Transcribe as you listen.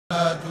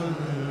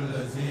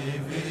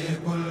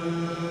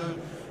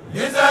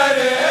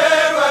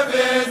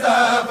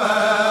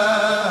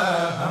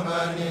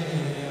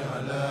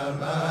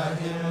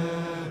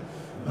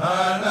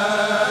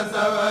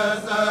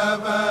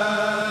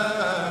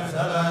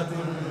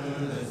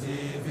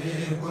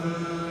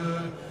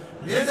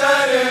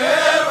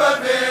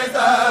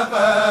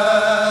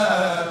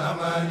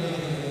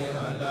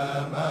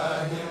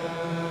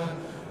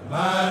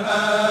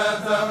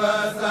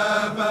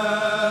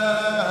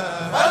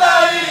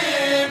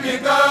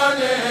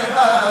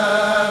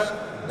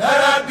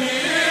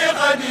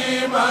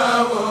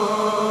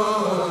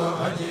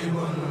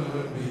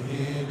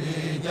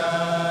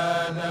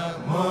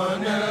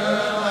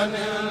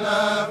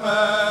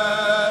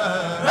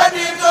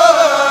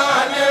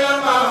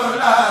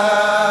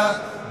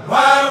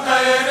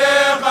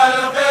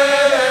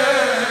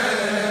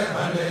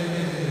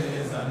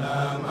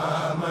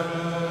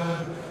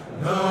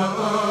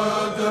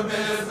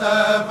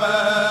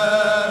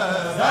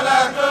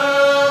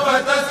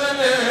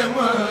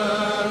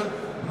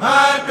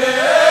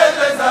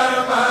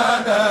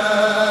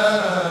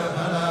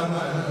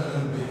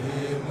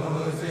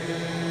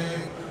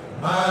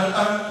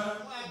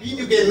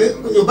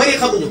ñu bari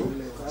xamuñu ko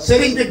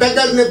sëriñ bi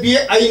daggal na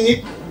billet ay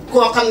nit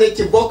koo xam ne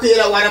ci bokk yi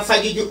la war a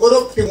faji ji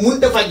Europe te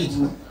mënut a faji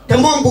ji te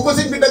moom bu ko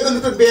sëriñ bi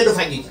daggalutoon billet du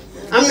faji ji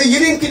am na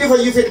yeneen kilifa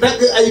yu fi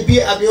dagg ay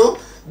billet avion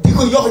di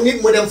ko jox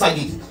nit mu dem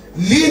faji ji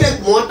lii nag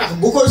moo tax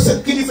bu ko sa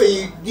kilifa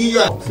yi di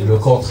yor. Le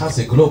contrat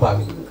c'est global,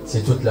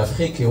 c'est toute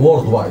l'Afrique et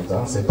worldwide,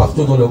 hein. C'est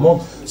partout dans le monde,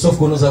 sauf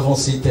que nous avons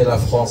cité la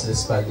France,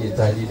 l'Espagne,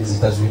 l'Italie, les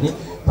États-Unis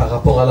par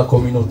rapport à la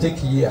communauté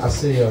qui est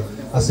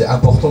assez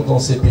importante dans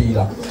ces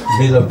pays-là.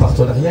 Mais le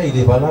partenariat il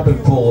est valable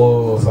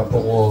pour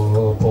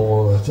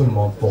tout le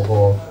monde,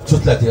 pour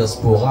toute la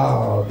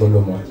diaspora dans le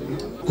monde.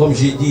 Comme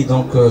j'ai dit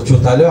donc tout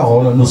à l'heure,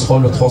 nous serons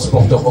le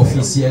transporteur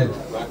officiel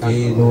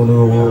et nous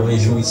nous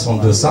réjouissons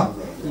de ça.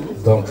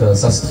 Donc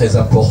ça c'est très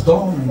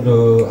important,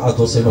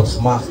 adosser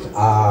notre marque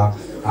à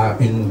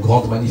une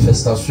grande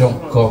manifestation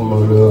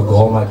comme le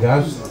Grand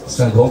Magal,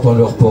 c'est un grand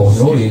honneur pour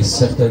nous et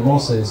certainement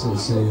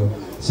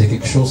c'est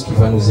quelque chose qui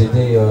va nous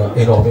aider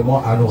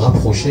énormément à nous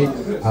rapprocher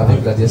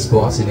avec la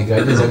diaspora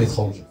sénégalaise à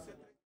l'étranger.